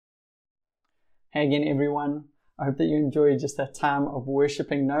Hey again, everyone. I hope that you enjoyed just that time of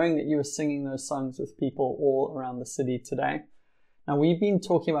worshiping, knowing that you were singing those songs with people all around the city today. Now, we've been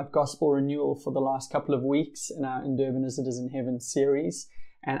talking about gospel renewal for the last couple of weeks in our In Durban as It Is in Heaven series,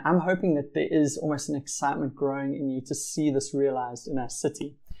 and I'm hoping that there is almost an excitement growing in you to see this realized in our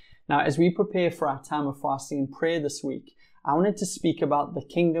city. Now, as we prepare for our time of fasting and prayer this week, I wanted to speak about the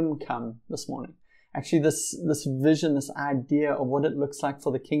kingdom come this morning. Actually, this vision, this idea of what it looks like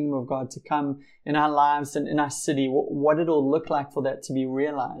for the kingdom of God to come in our lives and in our city, what it'll look like for that to be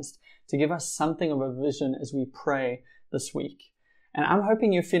realized, to give us something of a vision as we pray this week. And I'm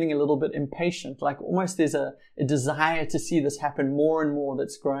hoping you're feeling a little bit impatient, like almost there's a desire to see this happen more and more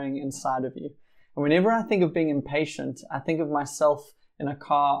that's growing inside of you. And whenever I think of being impatient, I think of myself in a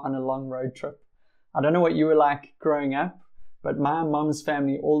car on a long road trip. I don't know what you were like growing up, but my mom's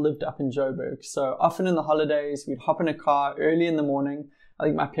family all lived up in Joburg. So often in the holidays, we'd hop in a car early in the morning. I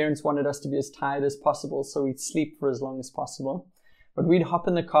think my parents wanted us to be as tired as possible, so we'd sleep for as long as possible. But we'd hop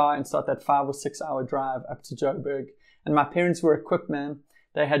in the car and start that 5 or 6 hour drive up to Joburg. And my parents were equipped, man.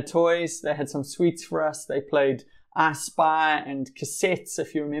 They had toys, they had some sweets for us. They played I Spy and cassettes,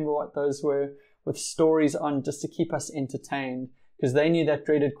 if you remember what those were, with stories on just to keep us entertained, because they knew that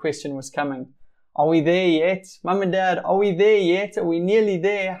dreaded question was coming. Are we there yet? Mum and Dad, are we there yet? Are we nearly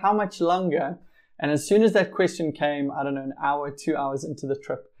there? How much longer? And as soon as that question came, I don't know, an hour, 2 hours into the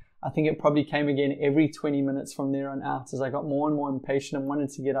trip, I think it probably came again every 20 minutes from there on out as I got more and more impatient and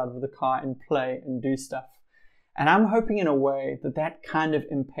wanted to get out of the car and play and do stuff. And I'm hoping in a way that that kind of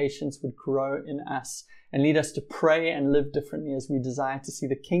impatience would grow in us and lead us to pray and live differently as we desire to see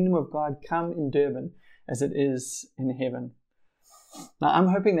the kingdom of God come in Durban as it is in heaven. Now, I'm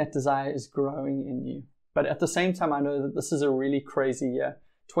hoping that desire is growing in you. But at the same time, I know that this is a really crazy year.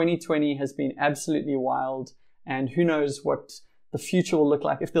 2020 has been absolutely wild, and who knows what the future will look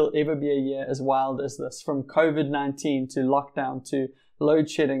like, if there'll ever be a year as wild as this. From COVID-19 to lockdown to load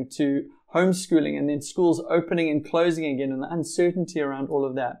shedding to homeschooling and then schools opening and closing again and the uncertainty around all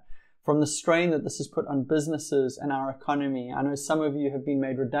of that. From the strain that this has put on businesses and our economy. I know some of you have been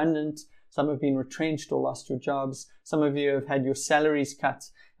made redundant. Some have been retrenched or lost your jobs. Some of you have had your salaries cut.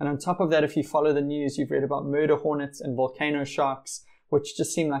 And on top of that, if you follow the news, you've read about murder hornets and volcano sharks, which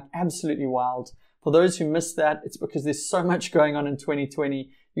just seem like absolutely wild. For those who missed that, it's because there's so much going on in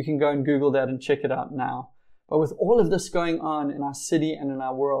 2020. You can go and Google that and check it out now. But with all of this going on in our city and in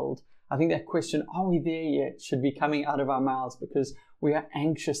our world, I think that question, are we there yet, should be coming out of our mouths, because we are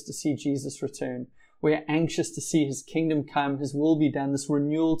anxious to see Jesus return. We are anxious to see His kingdom come, His will be done, this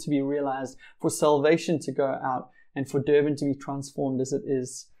renewal to be realized, for salvation to go out, and for Durban to be transformed as it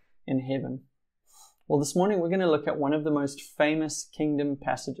is in heaven. Well, this morning we're going to look at one of the most famous kingdom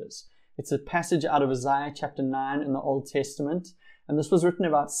passages. It's a passage out of Isaiah chapter 9 in the Old Testament, and this was written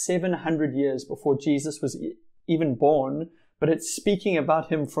about 700 years before Jesus was even born, but it's speaking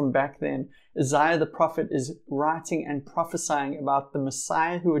about Him from back then. Isaiah the prophet is writing and prophesying about the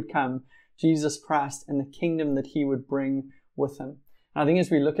Messiah who would come, Jesus Christ, and the kingdom that He would bring with Him. And I think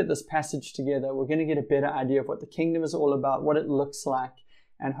as we look at this passage together, we're going to get a better idea of what the kingdom is all about, what it looks like,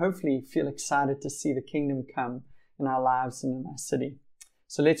 and hopefully feel excited to see the kingdom come in our lives and in our city.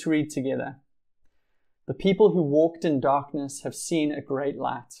 So let's read together. The people who walked in darkness have seen a great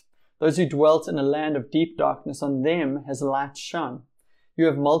light. Those who dwelt in a land of deep darkness, on them has light shone. You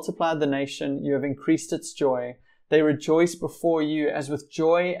have multiplied the nation, you have increased its joy. They rejoice before you as with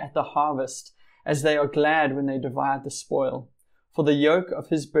joy at the harvest, as they are glad when they divide the spoil. For the yoke of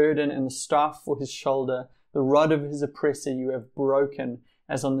his burden and the staff for his shoulder, the rod of his oppressor you have broken,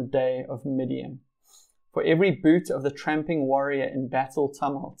 as on the day of Midian. For every boot of the tramping warrior in battle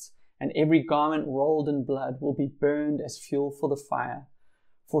tumult, and every garment rolled in blood will be burned as fuel for the fire.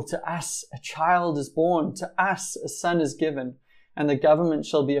 For to us a child is born, to us a son is given, and the government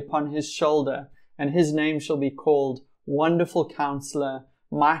shall be upon his shoulder, and his name shall be called Wonderful Counselor,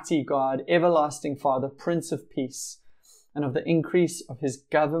 Mighty God, Everlasting Father, Prince of Peace. And of the increase of his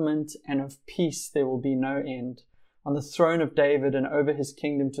government and of peace there will be no end, on the throne of David and over his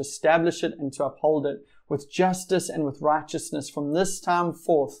kingdom, to establish it and to uphold it with justice and with righteousness from this time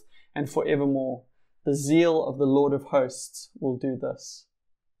forth and forevermore. The zeal of the Lord of hosts will do this.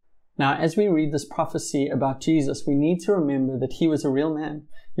 Now, as we read this prophecy about Jesus, we need to remember that He was a real man.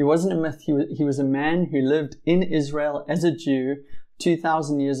 He wasn't a myth. He was a man who lived in Israel as a Jew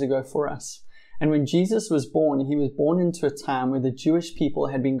 2,000 years ago for us. And when Jesus was born, He was born into a time where the Jewish people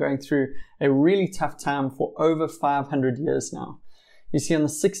had been going through a really tough time for over 500 years now. You see, on the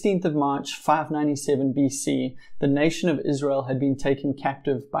 16th of March, 597 BC, the nation of Israel had been taken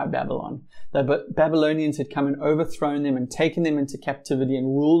captive by Babylon. The Babylonians had come and overthrown them and taken them into captivity and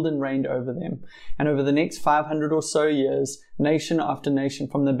ruled and reigned over them. And over the next 500 or so years, nation after nation,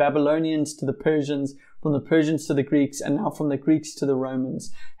 from the Babylonians to the Persians, from the Persians to the Greeks, and now from the Greeks to the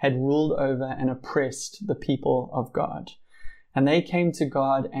Romans, had ruled over and oppressed the people of God. And they came to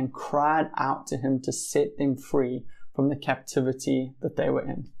God and cried out to him to set them free from the captivity that they were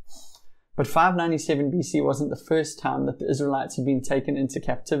in. But 597 BC wasn't the first time that the Israelites had been taken into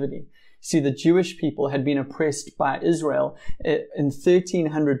captivity. See, the Jewish people had been oppressed by Israel in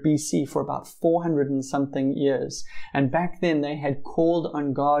 1300 BC for about 400 and something years. And back then they had called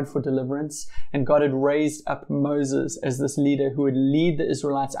on God for deliverance, and God had raised up Moses as this leader who would lead the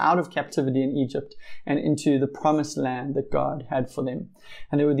Israelites out of captivity in Egypt and into the promised land that God had for them.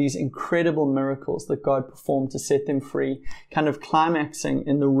 And there were these incredible miracles that God performed to set them free, kind of climaxing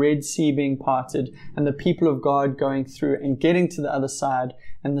in the Red Sea being parted and the people of God going through and getting to the other side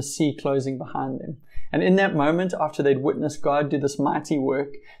and the sea closing behind them. And in that moment, after they'd witnessed God do this mighty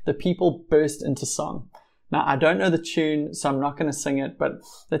work, the people burst into song. Now, I don't know the tune, so I'm not going to sing it, but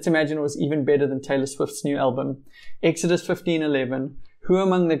let's imagine it was even better than Taylor Swift's new album. Exodus 15:11, "Who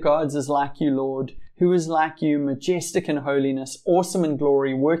among the gods is like you, Lord? Who is like you, majestic in holiness, awesome in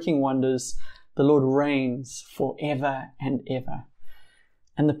glory, working wonders? The Lord reigns forever and ever."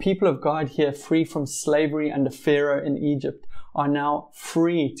 And the people of God here, free from slavery under Pharaoh in Egypt, are now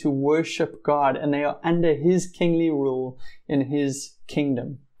free to worship God, and they are under his kingly rule in his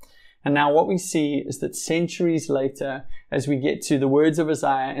kingdom. And now what we see is that centuries later, as we get to the words of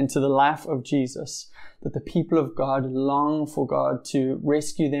Isaiah and to the life of Jesus, that the people of God long for God to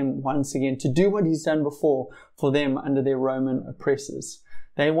rescue them once again, to do what he's done before for them under their Roman oppressors.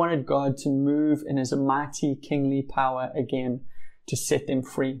 They wanted God to move in his mighty kingly power again to set them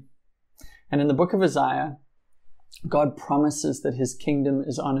free. And in the book of Isaiah, God promises that his kingdom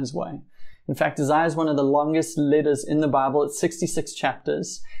is on his way. In fact, Isaiah is one of the longest letters in the Bible. It's 66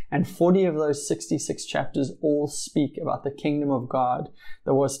 chapters, and 40 of those 66 chapters all speak about the kingdom of God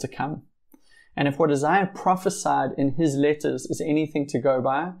that was to come. And if what Isaiah prophesied in his letters is anything to go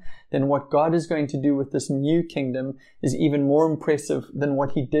by, then what God is going to do with this new kingdom is even more impressive than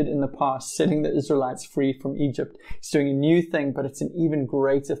what he did in the past, setting the Israelites free from Egypt. He's doing a new thing, but it's an even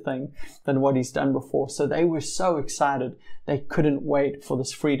greater thing than what he's done before. So they were so excited, they couldn't wait for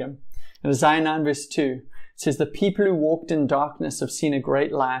this freedom. In Isaiah 9 verse 2, it says, "The people who walked in darkness have seen a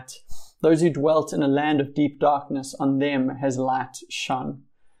great light. Those who dwelt in a land of deep darkness, on them has light shone."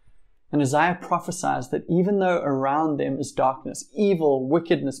 And Isaiah prophesies that even though around them is darkness, evil,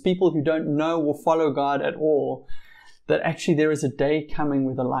 wickedness, people who don't know will follow God at all, that actually there is a day coming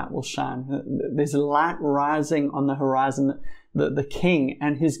where the light will shine. There's a light rising on the horizon. The king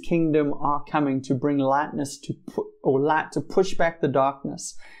and his kingdom are coming to bring light to push back the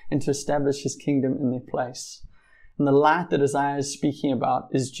darkness and to establish his kingdom in their place. And the light that Isaiah is speaking about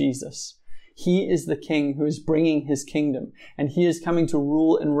is Jesus. He is the king who is bringing his kingdom, and he is coming to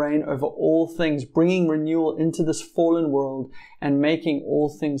rule and reign over all things, bringing renewal into this fallen world and making all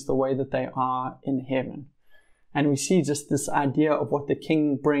things the way that they are in heaven. And we see just this idea of what the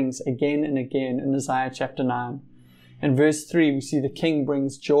king brings again and again in Isaiah chapter 9. In verse 3, we see the king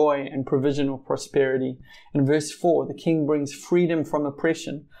brings joy and provisional prosperity. In verse 4, the king brings freedom from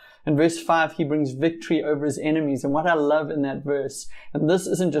oppression. In verse 5, he brings victory over his enemies. And what I love in that verse, and this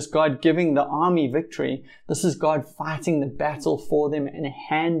isn't just God giving the army victory, this is God fighting the battle for them and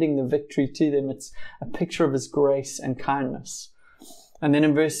handing the victory to them. It's a picture of his grace and kindness. And then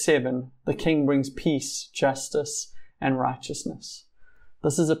in verse 7, the king brings peace, justice, and righteousness.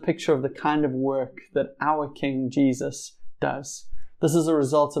 This is a picture of the kind of work that our King Jesus does. This is a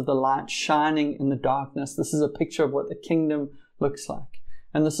result of the light shining in the darkness. This is a picture of what the kingdom looks like.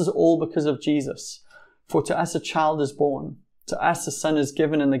 And this is all because of Jesus. For to us a child is born, to us a son is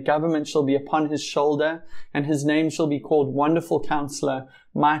given, and the government shall be upon his shoulder, and his name shall be called Wonderful Counselor,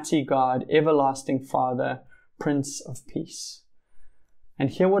 Mighty God, Everlasting Father, Prince of Peace. And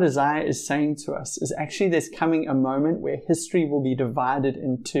here what Isaiah is saying to us is actually there's coming a moment where history will be divided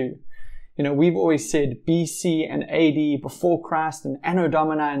in two. You know, we've always said BC and AD, before Christ, and Anno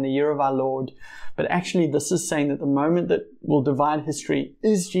Domini in the year of our Lord. But actually this is saying that the moment that will divide history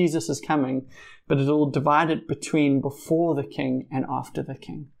is Jesus' coming, but it will divide it between before the king and after the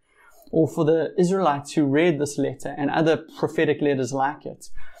king. Or for the Israelites who read this letter and other prophetic letters like it,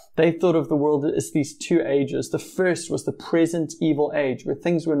 They thought of the world as these two ages. The first was the present evil age, where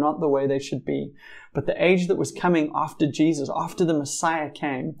things were not the way they should be. But the age that was coming after Jesus, after the Messiah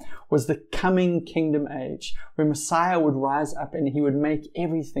came, was the coming kingdom age, where Messiah would rise up and he would make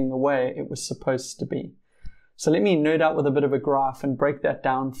everything the way it was supposed to be. So let me nerd out with a bit of a graph and break that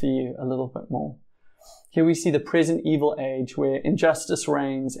down for you a little bit more. Here we see the present evil age where injustice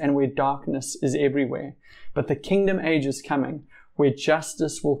reigns and where darkness is everywhere. But the kingdom age is coming, where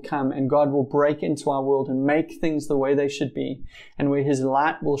justice will come and God will break into our world and make things the way they should be, and where his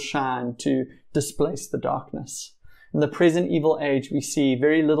light will shine to displace the darkness. In the present evil age, we see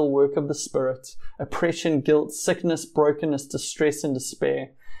very little work of the Spirit, oppression, guilt, sickness, brokenness, distress, and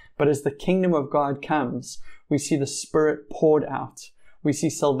despair. But as the kingdom of God comes, we see the Spirit poured out. We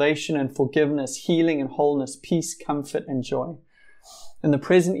see salvation and forgiveness, healing and wholeness, peace, comfort, and joy. In the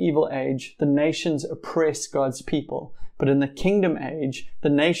present evil age, the nations oppress God's people. But in the kingdom age, the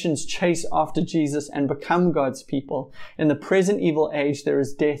nations chase after Jesus and become God's people. In the present evil age, there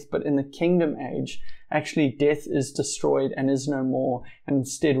is death, but in the kingdom age, actually death is destroyed and is no more, and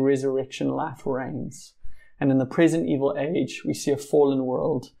instead resurrection life reigns. And in the present evil age, we see a fallen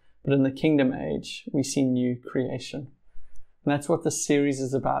world, but in the kingdom age, we see new creation. And that's what this series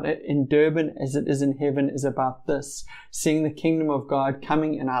is about. It in Durban, as it is in heaven, is about this. Seeing the kingdom of God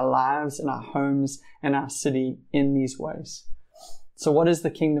coming in our lives, in our homes, and our city in these ways. So what is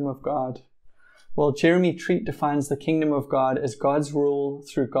the kingdom of God? Well, Jeremy Treat defines the kingdom of God as God's rule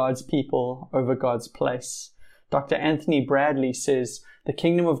through God's people over God's place. Dr. Anthony Bradley says, the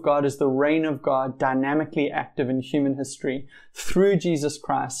kingdom of God is the reign of God dynamically active in human history through Jesus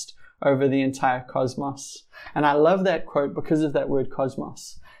Christ over the entire cosmos. And I love that quote because of that word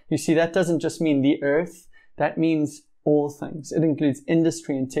cosmos. You see, that doesn't just mean the earth, that means all things. It includes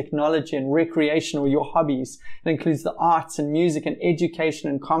industry and technology and recreation or your hobbies. It includes the arts and music and education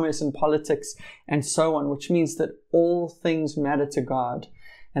and commerce and politics and so on, which means that all things matter to God,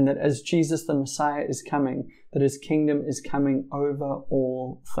 and that as Jesus the Messiah is coming, that his kingdom is coming over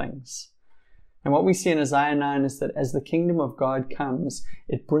all things. And what we see in Isaiah 9 is that as the kingdom of God comes,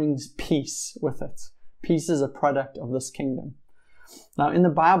 it brings peace with it. Peace is a product of this kingdom. Now, in the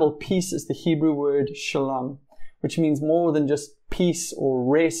Bible, peace is the Hebrew word shalom, which means more than just peace or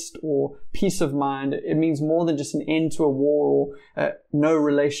rest or peace of mind. It means more than just an end to a war or no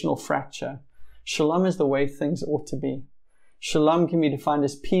relational fracture. Shalom is the way things ought to be. Shalom can be defined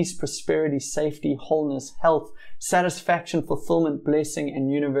as peace, prosperity, safety, wholeness, health, satisfaction, fulfillment, blessing,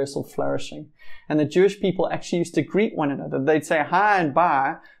 and universal flourishing. And the Jewish people actually used to greet one another. They'd say hi and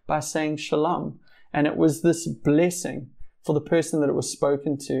bye by saying shalom. And it was this blessing for the person that it was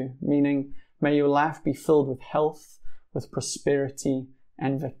spoken to, meaning, may your life be filled with health, with prosperity,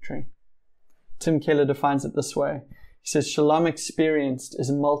 and victory. Tim Keller defines it this way. He says, shalom experienced is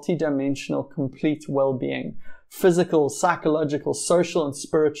multidimensional, complete well-being. Physical, psychological, social, and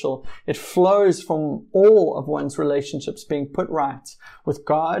spiritual. It flows from all of one's relationships being put right with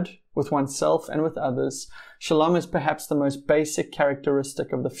God, with oneself, and with others. Shalom is perhaps the most basic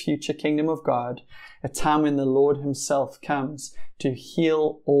characteristic of the future kingdom of God, a time when the Lord himself comes to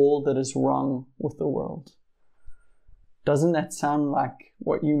heal all that is wrong with the world. Doesn't that sound like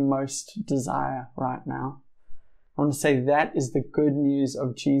what you most desire right now? I want to say that is the good news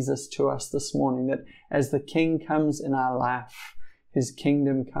of Jesus to us this morning, that as the King comes in our life, his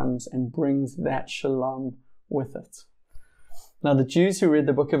kingdom comes and brings that shalom with it. Now, the Jews who read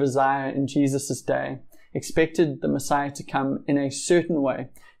the book of Isaiah in Jesus' day expected the Messiah to come in a certain way,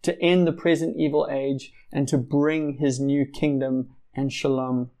 to end the present evil age and to bring his new kingdom and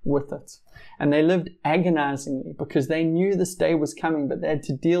shalom with it. And they lived agonizingly because they knew this day was coming, but they had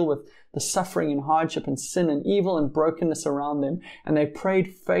to deal with the suffering and hardship and sin and evil and brokenness around them. And they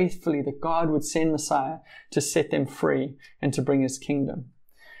prayed faithfully that God would send Messiah to set them free and to bring his kingdom.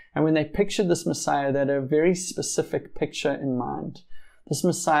 And when they pictured this Messiah, they had a very specific picture in mind. This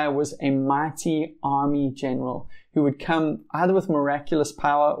Messiah was a mighty army general who would come either with miraculous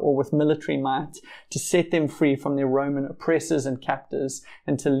power or with military might to set them free from their Roman oppressors and captors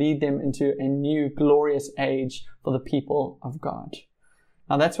and to lead them into a new glorious age for the people of God.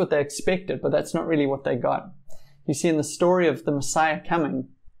 Now that's what they expected, but that's not really what they got. You see, in the story of the Messiah coming,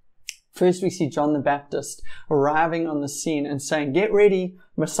 first we see John the Baptist arriving on the scene and saying, "Get ready,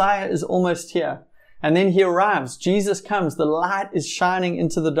 Messiah is almost here." And then he arrives, Jesus comes, the light is shining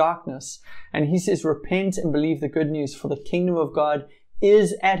into the darkness. And he says, repent and believe the good news, for the kingdom of God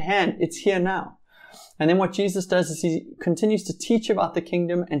is at hand. It's here now. And then what Jesus does is he continues to teach about the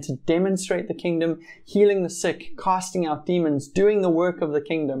kingdom and to demonstrate the kingdom, healing the sick, casting out demons, doing the work of the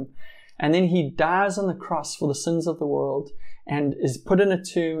kingdom. And then he dies on the cross for the sins of the world and is put in a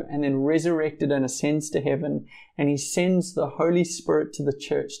tomb and then resurrected and ascends to heaven. And he sends the Holy Spirit to the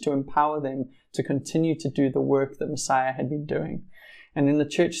church to empower them to continue to do the work that Messiah had been doing. And then the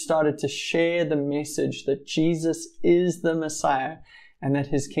church started to share the message that Jesus is the Messiah and that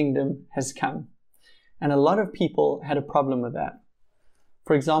his kingdom has come. And a lot of people had a problem with that.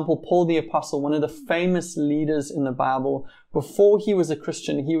 For example, Paul the Apostle, one of the famous leaders in the Bible, before he was a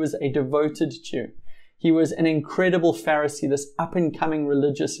Christian, he was a devoted Jew. He was an incredible Pharisee, this up-and-coming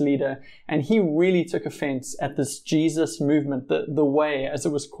religious leader, and he really took offense at this Jesus movement, the way, as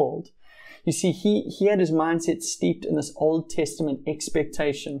it was called. You see, he had his mindset steeped in this Old Testament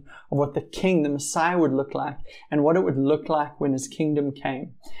expectation of what the king, the Messiah, would look like and what it would look like when his kingdom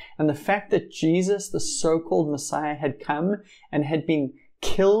came. And the fact that Jesus, the so-called Messiah, had come and had been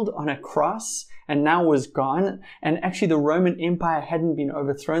killed on a cross and now was gone, and actually the Roman Empire hadn't been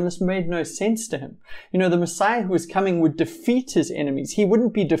overthrown, this made no sense to him. You know, the Messiah who was coming would defeat his enemies. He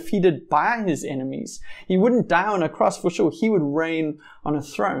wouldn't be defeated by his enemies. He wouldn't die on a cross for sure. He would reign on a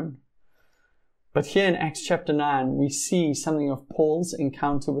throne. But here in Acts chapter 9, we see something of Paul's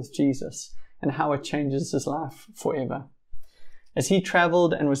encounter with Jesus and how it changes his life forever. As he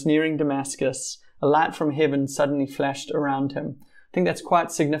traveled and was nearing Damascus, a light from heaven suddenly flashed around him. I think that's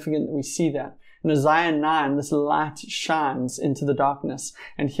quite significant that we see that. In Isaiah 9, this light shines into the darkness.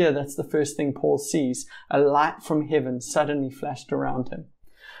 And here, that's the first thing Paul sees. A light from heaven suddenly flashed around him.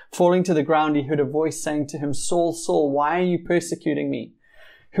 Falling to the ground, he heard a voice saying to him, "Saul, Saul, why are you persecuting me?"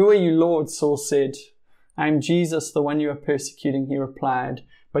 "Who are you, Lord?" Saul said. "I am Jesus, the one you are persecuting," he replied.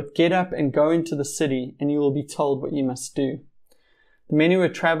 "But get up and go into the city, and you will be told what you must do." The men who were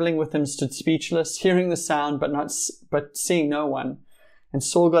traveling with him stood speechless, hearing the sound, but seeing no one. And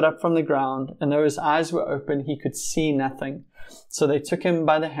Saul got up from the ground, and though his eyes were open, he could see nothing. So they took him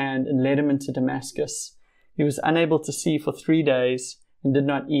by the hand and led him into Damascus. He was unable to see for 3 days and did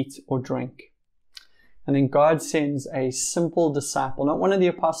not eat or drink. And then God sends a simple disciple, not one of the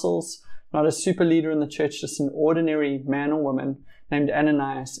apostles, not a super leader in the church, just an ordinary man or woman named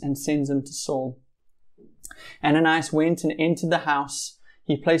Ananias, and sends him to Saul. Ananias went and entered the house.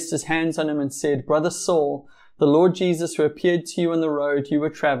 He placed his hands on him and said, "Brother Saul, the Lord Jesus, who appeared to you on the road you were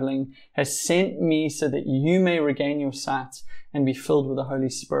traveling, has sent me so that you may regain your sight and be filled with the Holy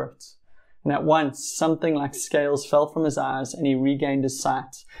Spirit." And at once, something like scales fell from his eyes, and he regained his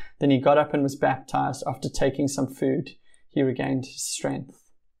sight. Then he got up and was baptized. After taking some food, he regained his strength.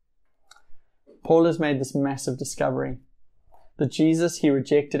 Paul has made this massive discovery. The Jesus he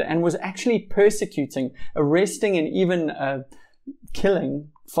rejected and was actually persecuting, arresting, and even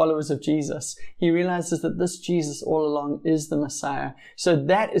killing followers of Jesus. He realizes that this Jesus all along is the Messiah. So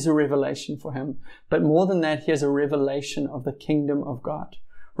that is a revelation for him. But more than that, he has a revelation of the kingdom of God.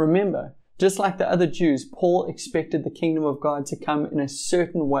 Remember, just like the other Jews, Paul expected the kingdom of God to come in a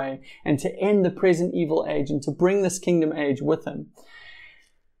certain way and to end the present evil age and to bring this kingdom age with him.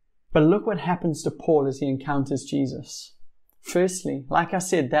 But look what happens to Paul as he encounters Jesus. Firstly, like I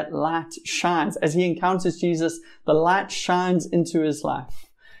said, that light shines. As he encounters Jesus, the light shines into his life.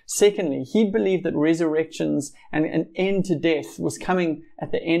 Secondly, he believed that resurrections and an end to death was coming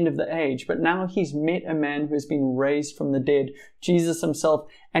at the end of the age. But now he's met a man who has been raised from the dead, Jesus himself,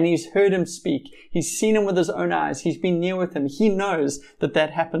 and he's heard him speak. He's seen him with his own eyes. He's been near with him. He knows that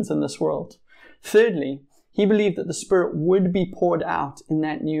that happens in this world. Thirdly, he believed that the Spirit would be poured out in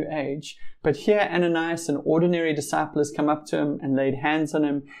that new age. But here Ananias, an ordinary disciple, has come up to him and laid hands on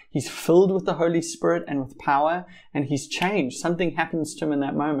him. He's filled with the Holy Spirit and with power, and he's changed. Something happens to him in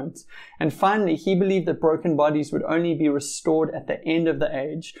that moment. And finally, he believed that broken bodies would only be restored at the end of the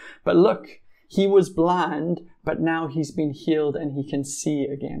age. But look, he was blind, but now he's been healed and he can see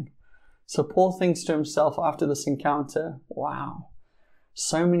again. So Paul thinks to himself after this encounter, wow,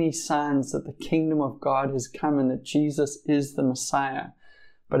 so many signs that the kingdom of God has come and that Jesus is the Messiah.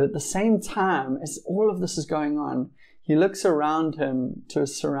 But at the same time, as all of this is going on, he looks around him to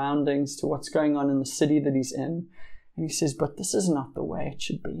his surroundings, to what's going on in the city that he's in, and he says, but this is not the way it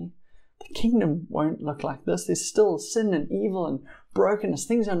should be. The kingdom won't look like this. There's still sin and evil and brokenness.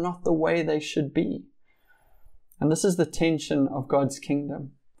 Things are not the way they should be. And this is the tension of God's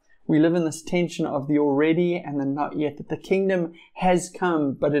kingdom. We live in this tension of the already and the not yet, that the kingdom has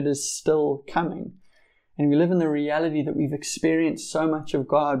come, but it is still coming. And we live in the reality that we've experienced so much of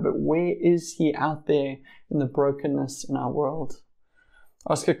God, but where is he out there in the brokenness in our world?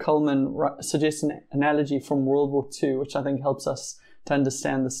 Oscar Cullmann suggests an analogy from World War II, which I think helps us to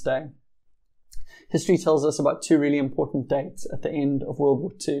understand this day. History tells us about two really important dates at the end of World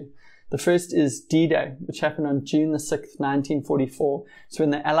War II. The first is D-Day, which happened on June the 6th, 1944. So when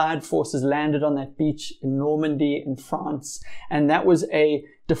the Allied forces landed on that beach in Normandy in France. And that was a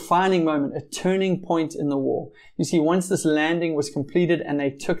defining moment, a turning point in the war. You see, once this landing was completed and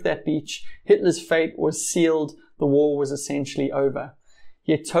they took that beach, Hitler's fate was sealed. The war was essentially over.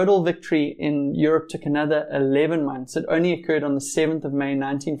 Yet total victory in Europe took another 11 months. It only occurred on the 7th of May,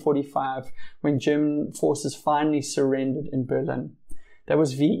 1945, when German forces finally surrendered in Berlin. That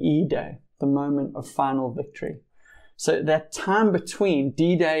was VE Day, the moment of final victory. So that time between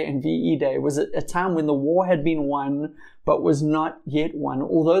D-Day and VE Day was a time when the war had been won, but was not yet won.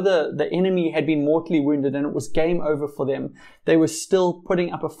 Although the enemy had been mortally wounded and it was game over for them, they were still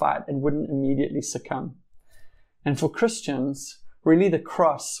putting up a fight and wouldn't immediately succumb. And for Christians, really the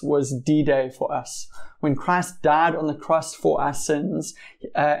cross was D-Day for us. When Christ died on the cross for our sins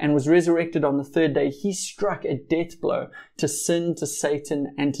and was resurrected on the third day, he struck a death blow to sin, to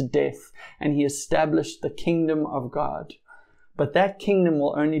Satan, and to death. And he established the kingdom of God. But that kingdom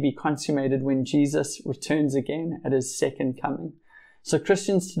will only be consummated when Jesus returns again at his second coming. So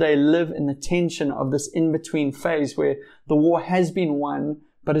Christians today live in the tension of this in-between phase where the war has been won,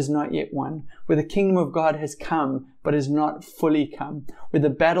 but is not yet won, where the kingdom of God has come, but is not fully come, where the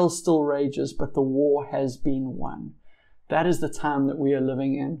battle still rages, but the war has been won. That is the time that we are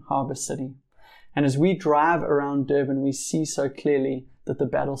living in Harbour City. And as we drive around Durban, we see so clearly that the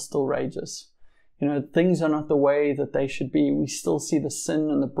battle still rages. You know, things are not the way that they should be. We still see the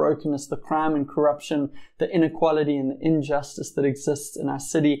sin and the brokenness, the crime and corruption, the inequality and the injustice that exists in our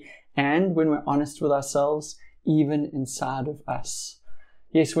city. And when we're honest with ourselves, even inside of us.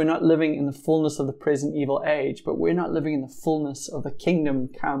 Yes, we're not living in the fullness of the present evil age, but we're not living in the fullness of the kingdom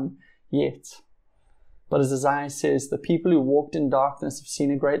come yet. But as Isaiah says, the people who walked in darkness have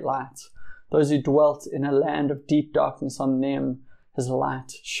seen a great light. Those who dwelt in a land of deep darkness, on them has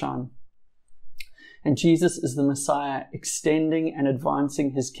light shone. And Jesus is the Messiah, extending and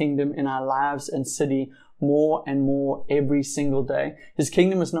advancing his kingdom in our lives and city more and more every single day. His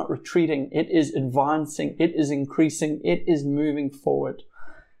kingdom is not retreating. It is advancing. It is increasing. It is moving forward.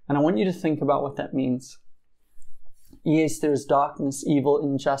 And I want you to think about what that means. Yes, there is darkness, evil,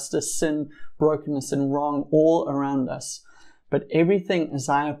 injustice, sin, brokenness, and wrong all around us. But everything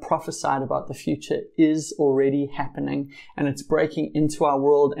Isaiah prophesied about the future is already happening, and it's breaking into our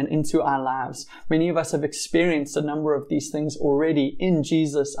world and into our lives. Many of us have experienced a number of these things already in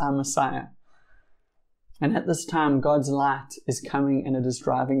Jesus, our Messiah. And at this time, God's light is coming and it is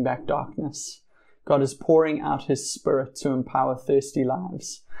driving back darkness. God is pouring out his Spirit to empower thirsty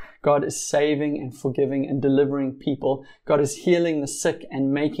lives. God is saving and forgiving and delivering people. God is healing the sick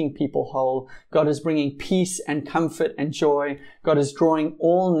and making people whole. God is bringing peace and comfort and joy. God is drawing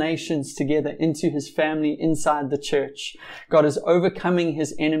all nations together into his family inside the church. God is overcoming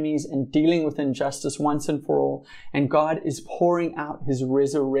his enemies and dealing with injustice once and for all. And God is pouring out his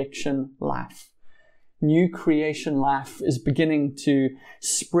resurrection life. New creation life is beginning to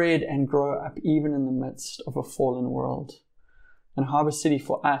spread and grow up even in the midst of a fallen world. And Harbour City,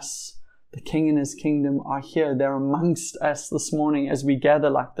 for us, the King and his kingdom are here. They're amongst us this morning as we gather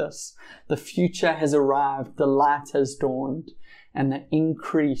like this. The future has arrived, the light has dawned, and the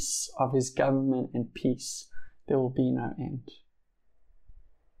increase of his government and peace, there will be no end.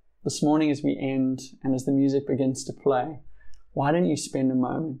 This morning as we end and as the music begins to play, why don't you spend a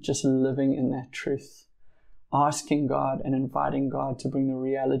moment just living in that truth? Asking God and inviting God to bring the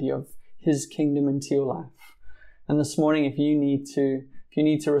reality of his kingdom into your life. And this morning, if you need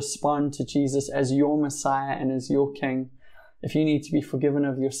to respond to Jesus as your Messiah and as your King, if you need to be forgiven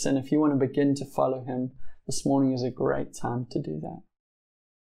of your sin, if you want to begin to follow him, this morning is a great time to do that.